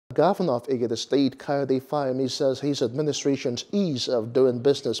Governor of Ekiti State, Kayode Fayemi, says his administration's ease of doing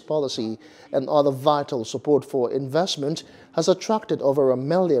business policy and other vital support for investment has attracted over $1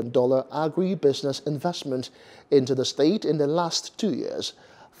 million agribusiness investment into the state in the last 2 years.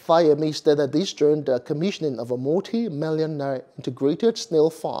 Fayemi stated this during the commissioning of a multi-million-naira integrated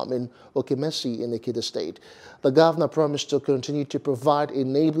snail farm in Okemesi in Ekiti State. The governor promised to continue to provide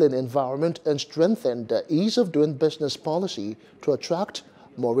enabling environment and strengthen the ease of doing business policy to attract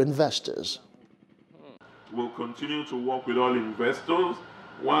more investors. We'll continue to work with all investors,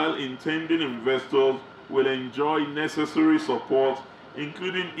 while intending investors will enjoy necessary support,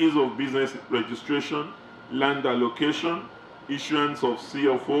 including ease of business registration, land allocation, issuance of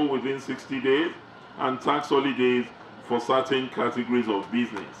CFO within 60 days, and tax holidays for certain categories of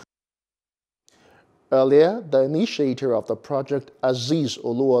business. Earlier, the initiator of the project, Aziz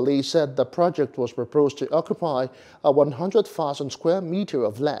Oluwole, said the project was proposed to occupy a 100,000 square meter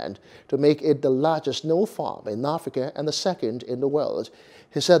of land to make it the largest snail farm in Africa and the second in the world.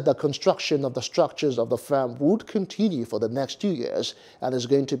 He said the construction of the structures of the farm would continue for the next 2 years and is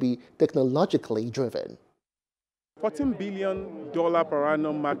going to be technologically driven. $14 billion per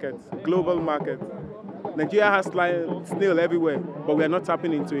annum market, global market. Nigeria has snail everywhere, but we are not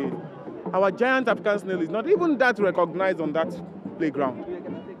tapping into it. Our giant African snail is not even that recognized on that playground.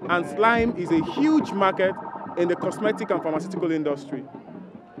 And slime is a huge market in the cosmetic and pharmaceutical industry.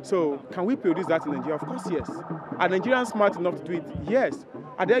 So can we produce that in Nigeria? Of course, yes. Are Nigerians smart enough to do it? Yes.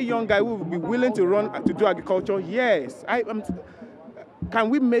 Are there young guys who will be willing to do agriculture? Yes. Can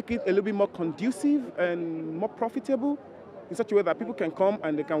we make it a little bit more conducive and more profitable in such a way that people can come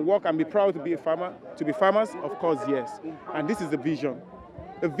and they can work and be proud to be a farmer, to be farmers? Of course, yes. And this is the vision.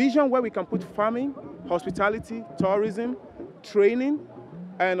 A vision where we can put farming, hospitality, tourism, training,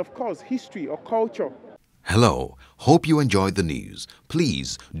 and of course, history or culture. Hello, hope you enjoyed the news.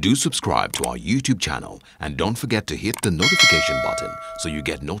 Please do subscribe to our YouTube channel and don't forget to hit the notification button so you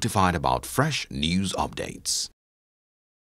get notified about fresh news updates.